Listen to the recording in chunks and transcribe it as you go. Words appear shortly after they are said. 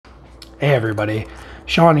Hey everybody,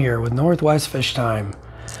 Sean here with Northwest Fish Time.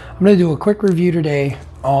 I'm going to do a quick review today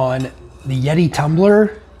on the Yeti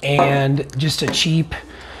Tumbler and just a cheap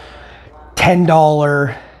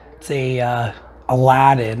 $10, it's a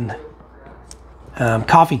Aladdin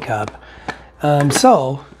coffee cup.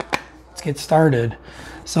 So let's get started.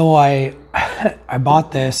 So I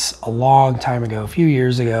bought this a long time ago, a few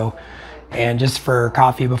years ago, and just for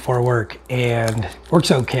coffee before work, and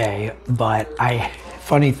works okay. But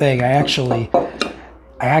funny thing, I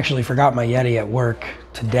actually forgot my Yeti at work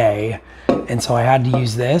today, and so I had to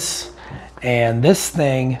use this, and this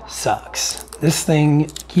thing sucks. This thing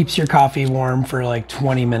keeps your coffee warm for like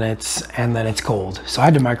 20 minutes and then it's cold. So I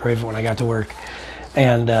had to microwave it when I got to work,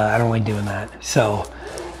 and I don't like doing that. So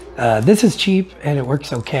this is cheap and it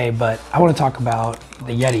works okay, but I want to talk about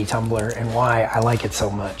the Yeti tumbler and why I like it so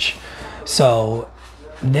much. So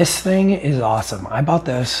this thing is awesome. I bought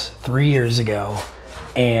this 3 years ago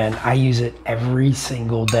and I use it every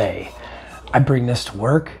single day. I bring this to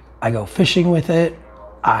work, I go fishing with it.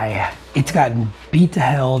 It's gotten beat to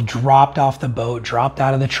hell, dropped off the boat, dropped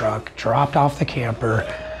out of the truck, dropped off the camper,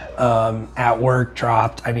 at work,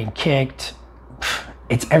 dropped, kicked.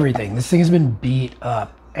 It's everything. This thing has been beat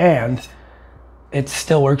up and it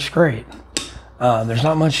still works great. There's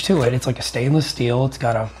not much to it. It's like a stainless steel. It's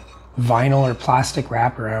got a vinyl or plastic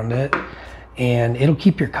wrap around it, and it'll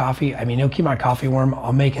keep your coffee, it'll keep my coffee warm.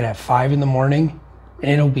 I'll make it at 5 in the morning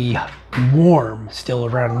and it'll be warm still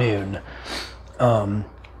around noon,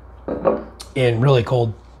 in really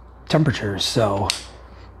cold temperatures. So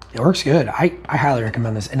it works good. I highly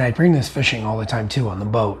recommend this, and I bring this fishing all the time too on the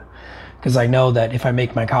boat, because I know that if I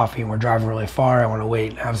make my coffee and we're driving really far, I want to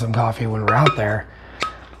wait and have some coffee when we're out there,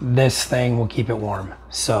 this thing will keep it warm.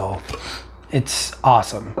 So it's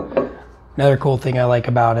awesome. Another cool thing I like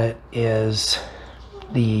about it is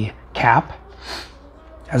the cap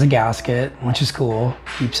has a gasket, which is cool,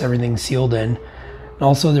 keeps everything sealed in. And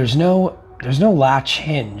also there's no latch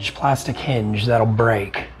hinge, plastic hinge that'll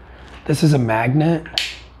break. This is a magnet,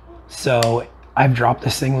 so I've dropped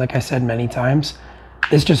this thing, like I said, many times.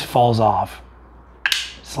 This just falls off.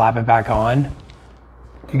 Slap it back on,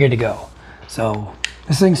 you're good to go. So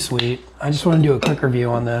this thing's sweet. I just want to do a quick review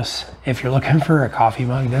on this. If you're looking for a coffee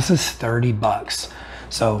mug, this is 30 bucks.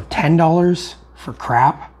 So $10 for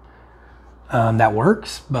crap. That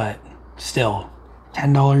works, but still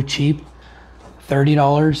 $10 cheap.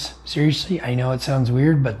 $30, seriously, I know it sounds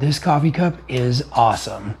weird, but this coffee cup is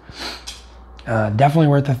awesome. Definitely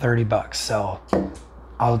worth the 30 bucks. So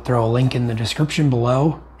I'll throw a link in the description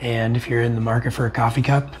below. And if you're in the market for a coffee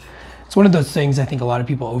cup, it's one of those things I think a lot of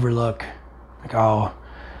people overlook. Like, oh,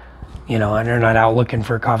 they're not out looking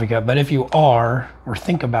for a coffee cup. But if you are, or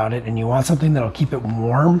think about it, and you want something that'll keep it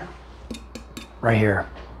warm, right here.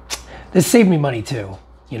 This saved me money too.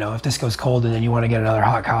 If this goes cold and then you want to get another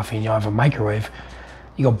hot coffee and you don't have a microwave,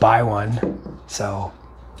 you go buy one. So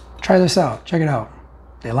try this out, check it out.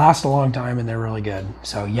 They last a long time and they're really good.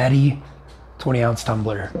 So Yeti 20-ounce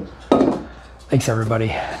tumbler. Thanks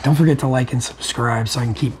everybody. Don't forget to like and subscribe so I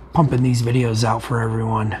can keep pumping these videos out for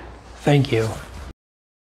everyone. Thank you.